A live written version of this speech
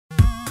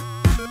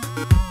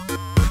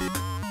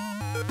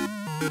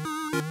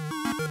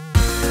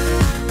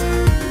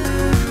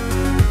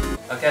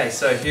Okay,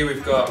 so here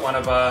we've got one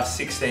of our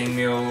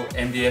 16mm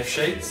MDF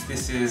sheets.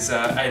 This is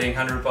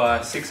 1800 by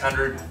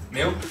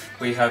 600mm.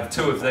 We have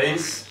two of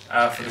these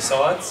for the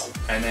sides,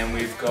 and then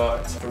we've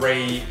got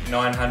three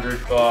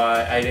 900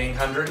 by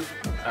 1800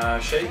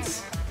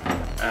 sheets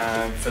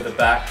for the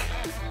back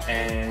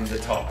and the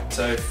top.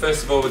 So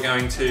first of all, we're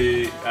going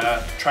to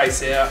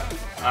trace out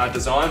our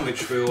design,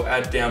 which we'll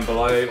add down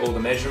below all the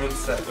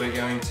measurements that we're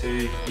going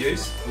to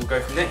use. We'll go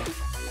from there.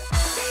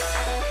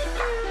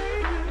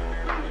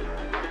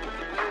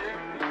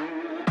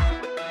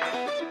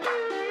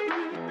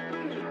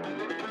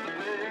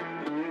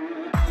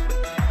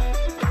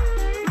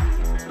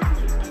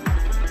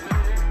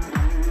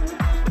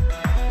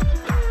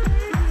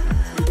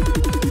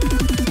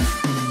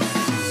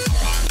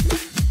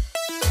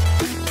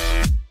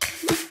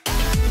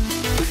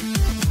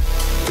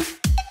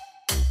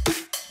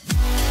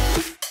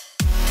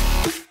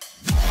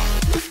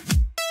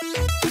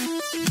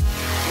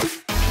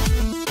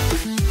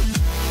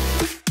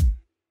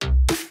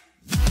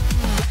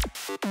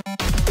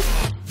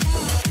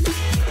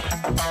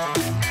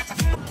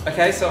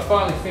 Okay, so I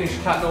finally finished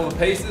cutting all the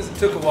pieces. It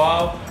took a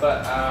while,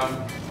 but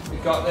we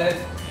got there.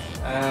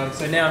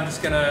 So now I'm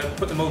just going to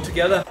put them all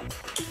together.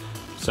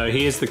 So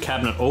here's the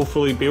cabinet all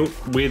fully built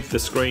with the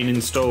screen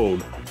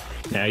installed.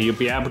 Now you'll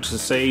be able to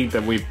see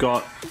that we've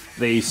got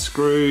these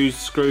screws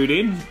screwed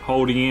in,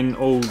 holding in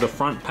all the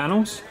front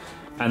panels,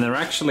 and they're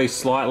actually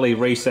slightly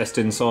recessed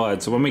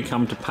inside. So when we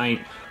come to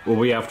paint, we'll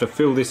be able to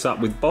fill this up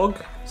with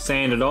bog,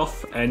 sand it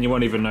off, and you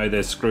won't even know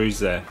there's screws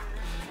there.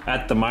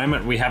 At the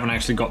moment, we haven't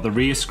actually got the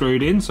rear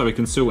screwed in, so we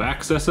can still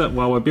access it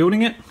while we're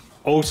building it.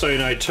 Also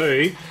know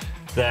too,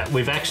 that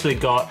we've actually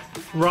got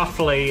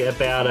roughly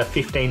about a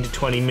 15 to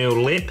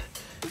 20mm lip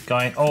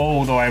going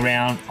all the way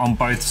around on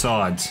both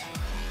sides.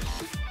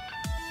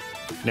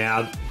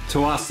 Now,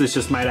 to us, this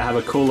just made it have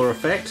a cooler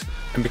effect,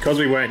 and because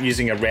we weren't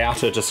using a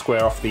router to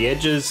square off the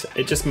edges,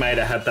 it just made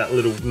it have that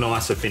little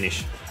nicer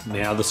finish.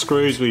 Now, the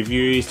screws we've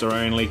used are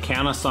only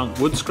countersunk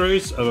wood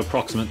screws of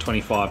approximate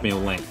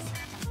 25mm length.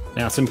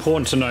 Now it's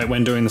important to note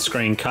when doing the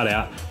screen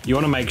cutout, you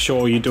want to make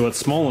sure you do it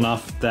small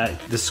enough that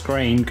the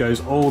screen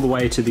goes all the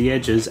way to the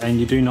edges and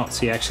you do not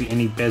see actually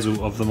any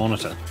bezel of the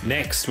monitor.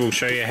 Next, we'll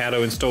show you how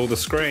to install the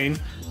screen,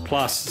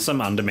 plus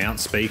some undermount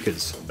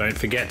speakers. Don't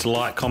forget to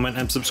like, comment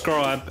and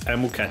subscribe,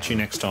 and we'll catch you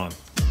next time.